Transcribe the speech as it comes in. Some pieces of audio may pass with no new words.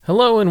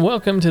Hello and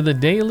welcome to the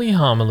Daily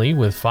Homily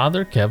with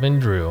Father Kevin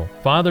Drew.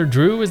 Father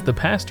Drew is the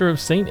pastor of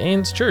St.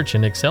 Anne's Church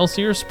in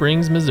Excelsior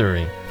Springs,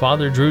 Missouri.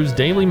 Father Drew's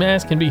daily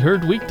mass can be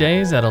heard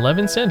weekdays at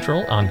 11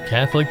 Central on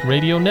Catholic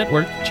Radio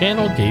Network,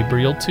 channel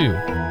Gabriel 2.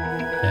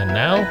 And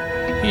now,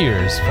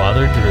 here's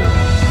Father Drew.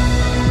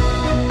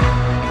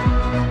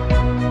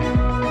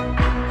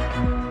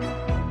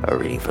 A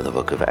reading from the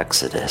book of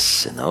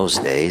Exodus. In those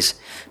days,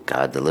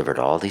 God delivered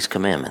all these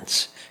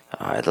commandments.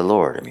 I, the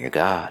Lord, am your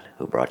God,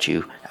 who brought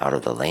you out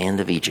of the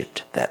land of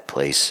Egypt, that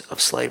place of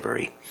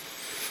slavery.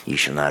 You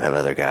shall not have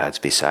other gods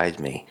besides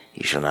me.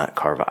 You shall not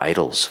carve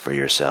idols for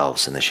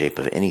yourselves in the shape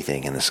of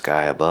anything in the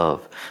sky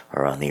above,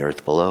 or on the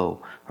earth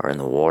below, or in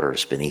the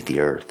waters beneath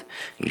the earth.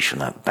 You shall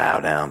not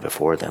bow down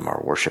before them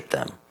or worship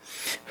them.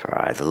 For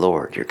I, the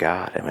Lord, your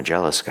God, am a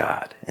jealous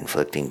God,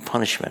 inflicting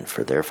punishment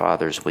for their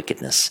fathers'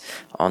 wickedness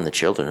on the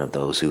children of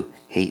those who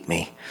hate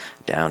me,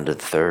 down to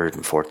the third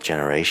and fourth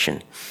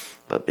generation,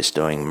 but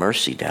bestowing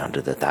mercy down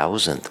to the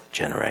 1,000th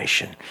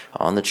generation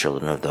on the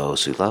children of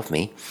those who love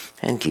me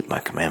and keep my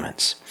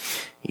commandments.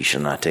 You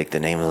shall not take the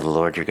name of the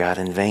Lord your God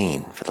in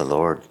vain, for the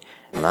Lord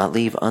will not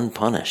leave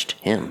unpunished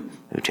him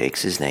who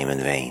takes his name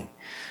in vain.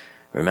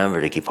 Remember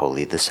to keep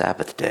holy the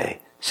Sabbath day.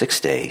 6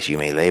 days you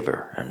may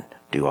labor and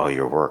do all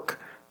your work,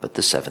 but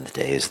the seventh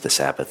day is the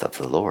Sabbath of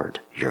the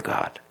Lord your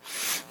God.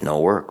 No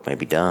work may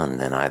be done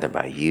then either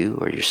by you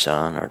or your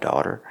son or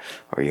daughter,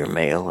 or your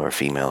male or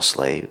female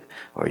slave,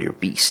 or your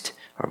beast,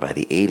 or by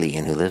the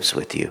alien who lives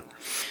with you.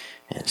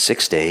 In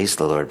 6 days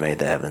the Lord made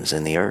the heavens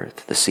and the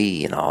earth, the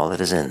sea and all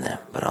that is in them,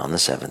 but on the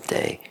seventh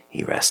day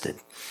he rested.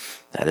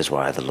 That is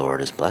why the Lord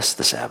has blessed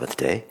the Sabbath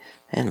day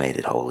and made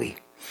it holy.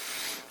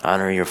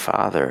 Honor your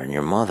father and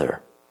your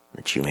mother,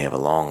 that you may have a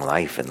long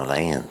life in the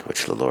land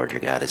which the Lord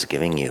your God is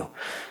giving you.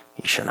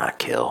 You shall not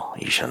kill,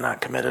 you shall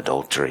not commit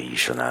adultery, you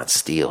shall not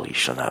steal, you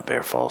shall not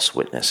bear false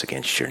witness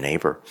against your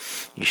neighbor,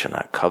 you shall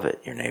not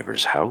covet your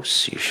neighbor's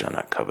house, you shall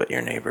not covet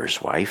your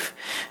neighbor's wife,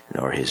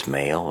 nor his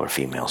male or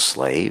female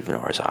slave,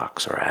 nor his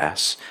ox or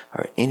ass,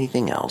 or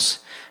anything else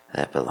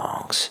that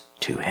belongs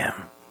to him.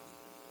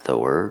 The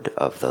word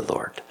of the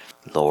Lord.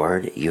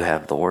 Lord, you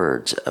have the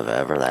words of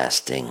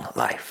everlasting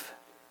life.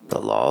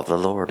 The law of the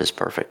Lord is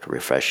perfect,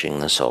 refreshing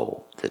the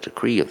soul. The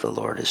decree of the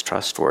Lord is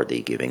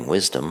trustworthy, giving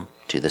wisdom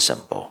to the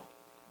simple.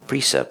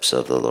 Precepts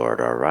of the Lord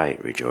are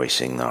right,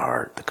 rejoicing the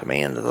heart. The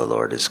command of the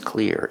Lord is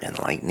clear,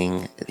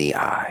 enlightening the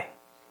eye.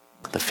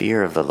 The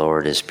fear of the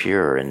Lord is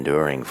pure,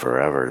 enduring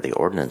forever. The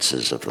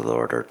ordinances of the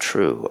Lord are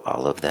true,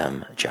 all of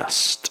them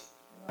just.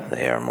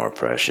 They are more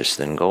precious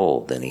than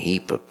gold, than a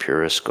heap of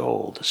purest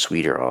gold,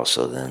 sweeter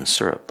also than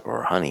syrup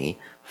or honey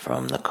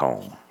from the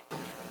comb.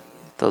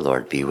 The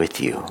Lord be with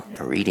you.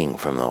 A reading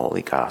from the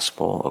Holy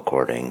Gospel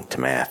according to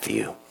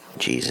Matthew.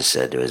 Jesus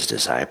said to his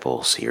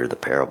disciples, "Hear the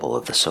parable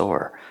of the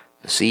sower.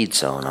 The seed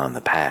sown on the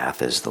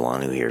path is the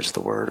one who hears the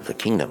word of the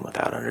kingdom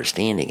without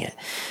understanding it.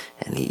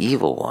 And the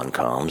evil one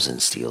comes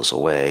and steals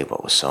away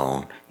what was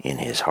sown in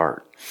his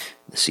heart.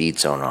 The seed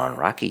sown on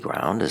rocky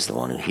ground is the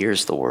one who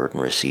hears the word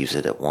and receives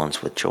it at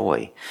once with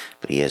joy,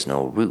 but he has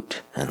no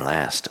root and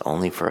lasts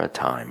only for a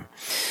time.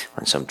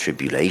 When some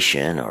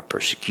tribulation or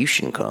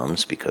persecution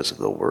comes because of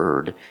the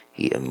word,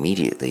 he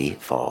immediately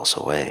falls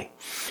away.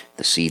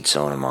 The seed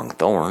sown among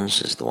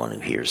thorns is the one who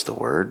hears the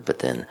word, but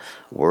then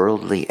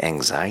worldly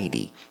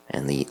anxiety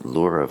and the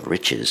lure of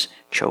riches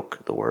choke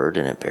the word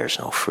and it bears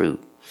no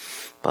fruit.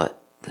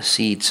 But the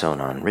seed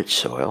sown on rich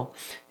soil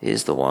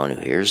is the one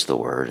who hears the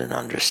word and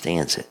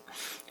understands it,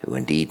 who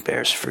indeed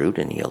bears fruit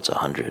and yields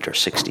 100 or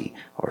 60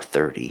 or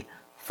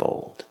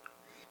 30-fold.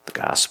 The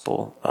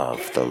Gospel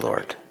of the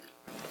Lord.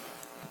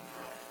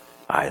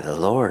 I, the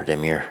Lord,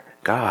 am your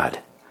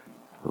God,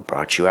 who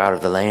brought you out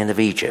of the land of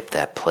Egypt,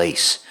 that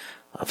place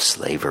of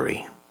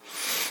slavery.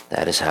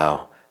 That is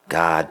how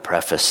God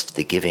prefaced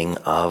the giving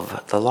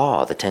of the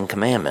law, the 10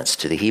 Commandments,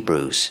 to the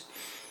Hebrews.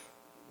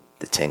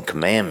 The 10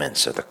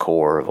 Commandments are the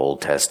core of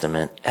Old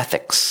Testament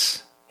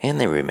ethics,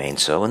 and they remain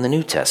so in the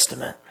New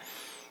Testament.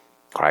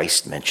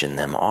 Christ mentioned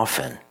them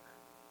often.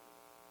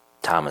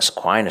 Thomas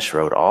Aquinas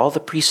wrote, all the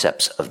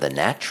precepts of the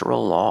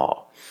natural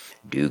law,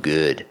 do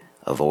good,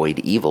 avoid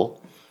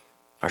evil,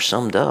 are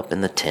summed up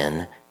in the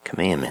 10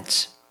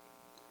 Commandments.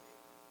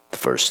 The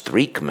first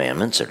 3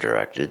 commandments are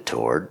directed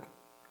toward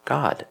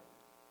God.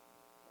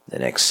 The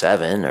next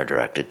 7 are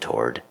directed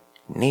toward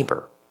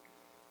neighbor.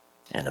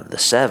 And of the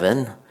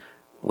 7,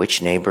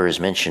 which neighbor is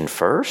mentioned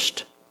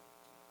first?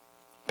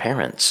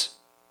 Parents.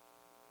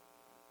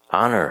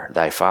 Honor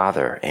thy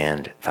father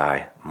and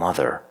thy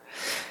mother.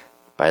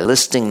 By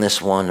listing this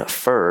one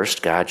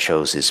first, God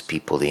shows his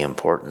people the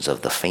importance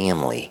of the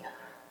family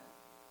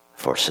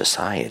for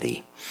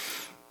society.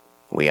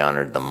 We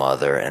honored the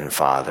mother and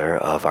father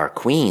of our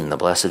Queen, the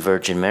Blessed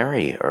Virgin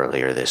Mary,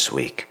 earlier this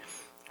week.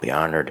 We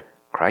honored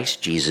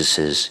Christ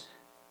Jesus'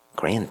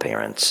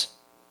 grandparents.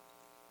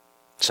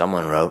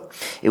 Someone wrote,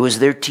 it was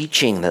their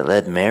teaching that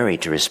led Mary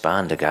to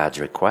respond to God's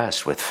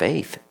request with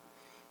faith.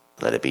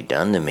 Let it be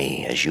done to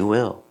me as you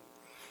will.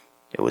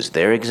 It was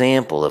their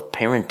example of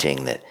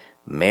parenting that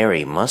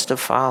Mary must have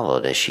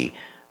followed as she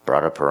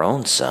brought up her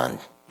own son,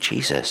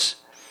 Jesus.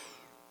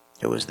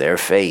 It was their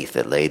faith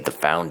that laid the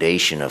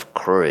foundation of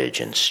courage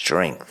and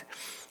strength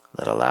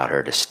that allowed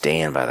her to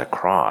stand by the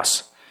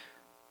cross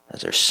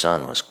as her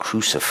son was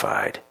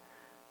crucified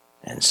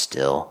and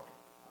still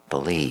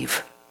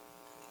believe.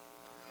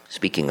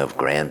 Speaking of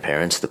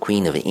grandparents, the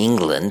Queen of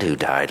England, who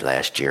died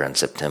last year on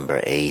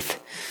September 8th,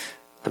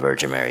 the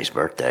Virgin Mary's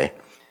birthday,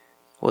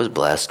 was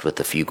blessed with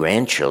a few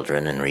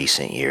grandchildren in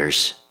recent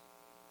years.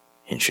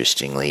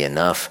 Interestingly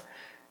enough,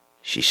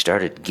 she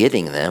started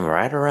getting them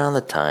right around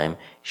the time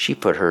she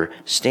put her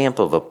stamp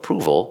of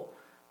approval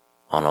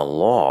on a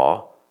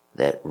law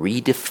that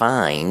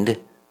redefined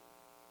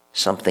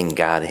something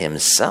God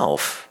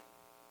Himself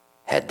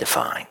had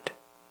defined: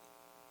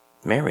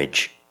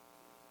 marriage.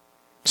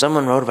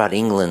 Someone wrote about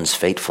England's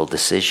fateful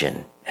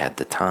decision at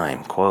the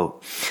time,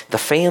 quote, "The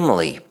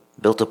family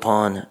built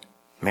upon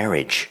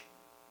marriage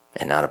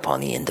and not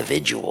upon the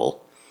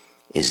individual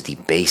is the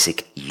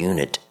basic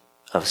unit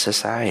of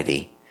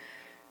society.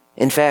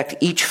 In fact,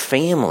 each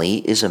family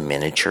is a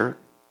miniature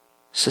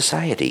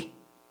society,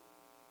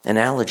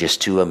 analogous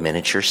to a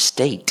miniature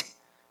state,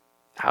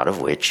 out of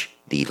which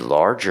the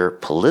larger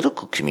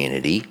political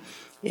community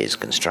is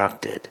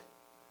constructed."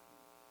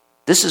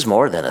 This is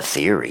more than a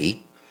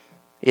theory.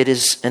 It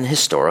is an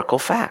historical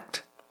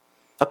fact.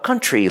 A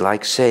country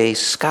like, say,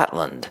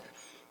 Scotland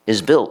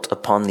is built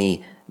upon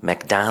the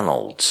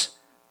MacDonalds,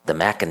 the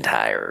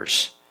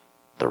McIntyres,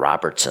 the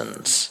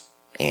Robertsons,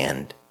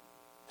 and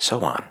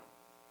so on.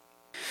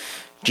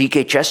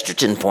 G.K.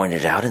 Chesterton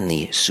pointed out in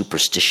The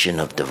Superstition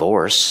of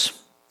Divorce,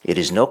 it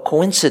is no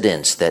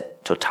coincidence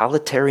that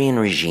totalitarian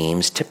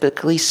regimes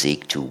typically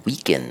seek to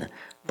weaken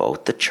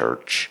both the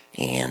church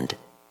and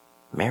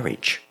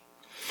marriage.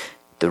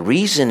 The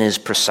reason is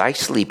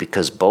precisely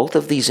because both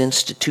of these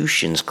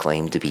institutions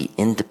claim to be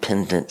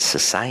independent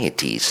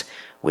societies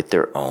with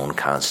their own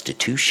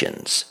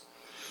constitutions.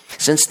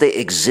 Since they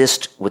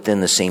exist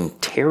within the same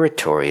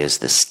territory as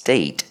the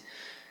state,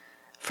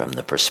 from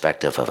the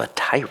perspective of a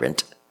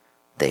tyrant,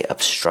 they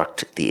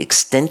obstruct the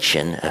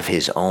extension of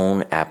his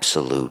own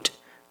absolute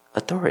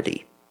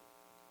authority.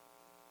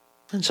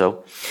 And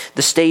so,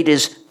 the state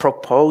is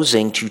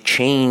proposing to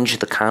change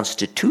the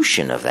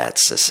constitution of that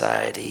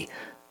society,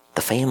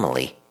 the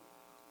family,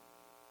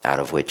 out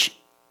of which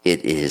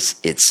it is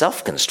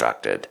itself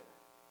constructed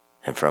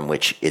and from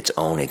which its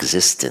own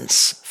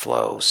existence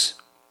flows.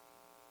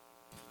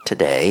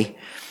 Today,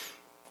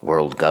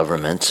 world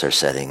governments are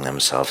setting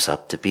themselves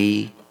up to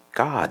be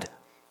God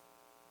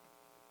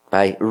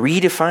by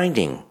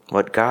redefining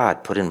what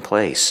God put in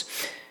place.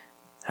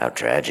 How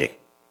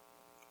tragic.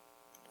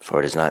 For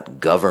it is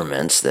not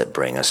governments that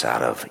bring us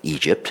out of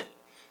Egypt.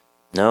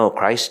 No,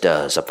 Christ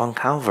does upon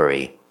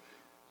Calvary.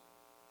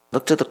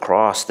 Look to the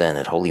cross then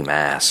at Holy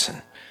Mass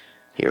and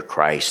hear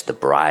Christ, the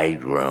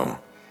bridegroom,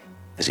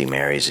 as He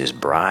marries His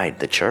bride,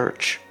 the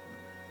church.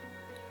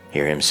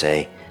 Hear Him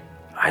say,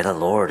 "I, the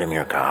Lord, am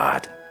your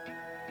God,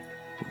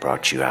 who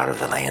brought you out of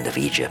the land of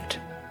Egypt,"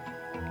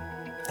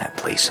 that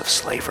place of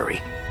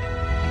slavery.